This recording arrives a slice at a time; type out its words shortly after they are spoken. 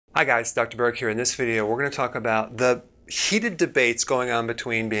Hi guys, Dr. Berg here. In this video, we're going to talk about the heated debates going on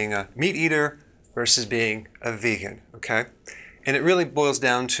between being a meat eater versus being a vegan, okay? And it really boils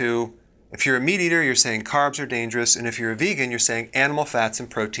down to, if you're a meat eater, you're saying carbs are dangerous, and if you're a vegan, you're saying animal fats and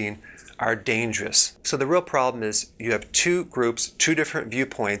protein are dangerous. So the real problem is you have two groups, two different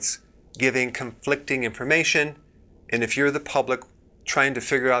viewpoints giving conflicting information, and if you're the public trying to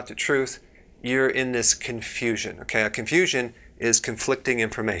figure out the truth, you're in this confusion, okay? A confusion is conflicting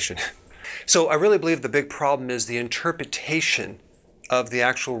information. So I really believe the big problem is the interpretation of the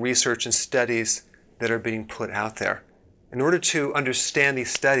actual research and studies that are being put out there. In order to understand these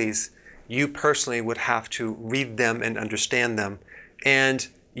studies, you personally would have to read them and understand them. And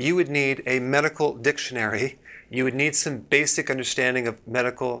you would need a medical dictionary. You would need some basic understanding of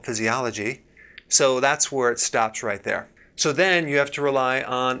medical physiology. So that's where it stops right there. So then you have to rely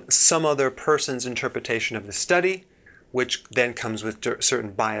on some other person's interpretation of the study, which then comes with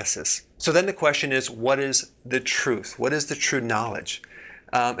certain biases. So then the question is, what is the truth? What is the true knowledge?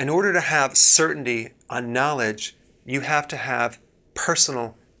 In order to have certainty on knowledge, you have to have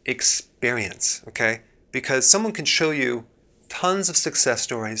personal experience, okay? Because someone can show you tons of success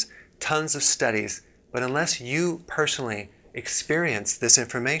stories, tons of studies, but unless you personally experience this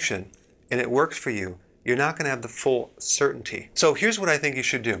information and it works for you, you're not going to have the full certainty. So here's what I think you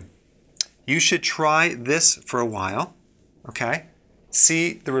should do. You should try this for a while, okay?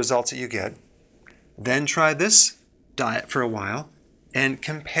 See the results that you get. Then try this diet for a while and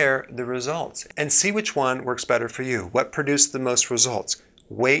compare the results and see which one works better for you. What produced the most results?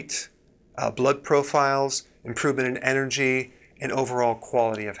 Weight, blood profiles, improvement in energy, and overall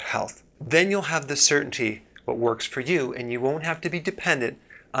quality of health. Then you'll have the certainty what works for you, and you won't have to be dependent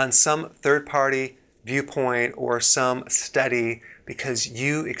on some third-party viewpoint or some study because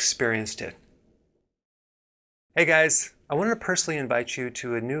you experienced it. Hey guys, I wanted to personally invite you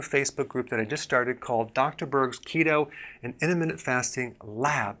to a new Facebook group that I just started called Dr. Berg's Keto and Intermittent Fasting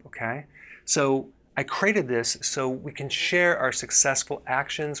Lab, okay? So I created this so we can share our successful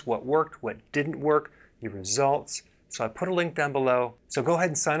actions, what worked, what didn't work, your results. So I put a link down below. So go ahead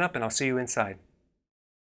and sign up and I'll see you inside.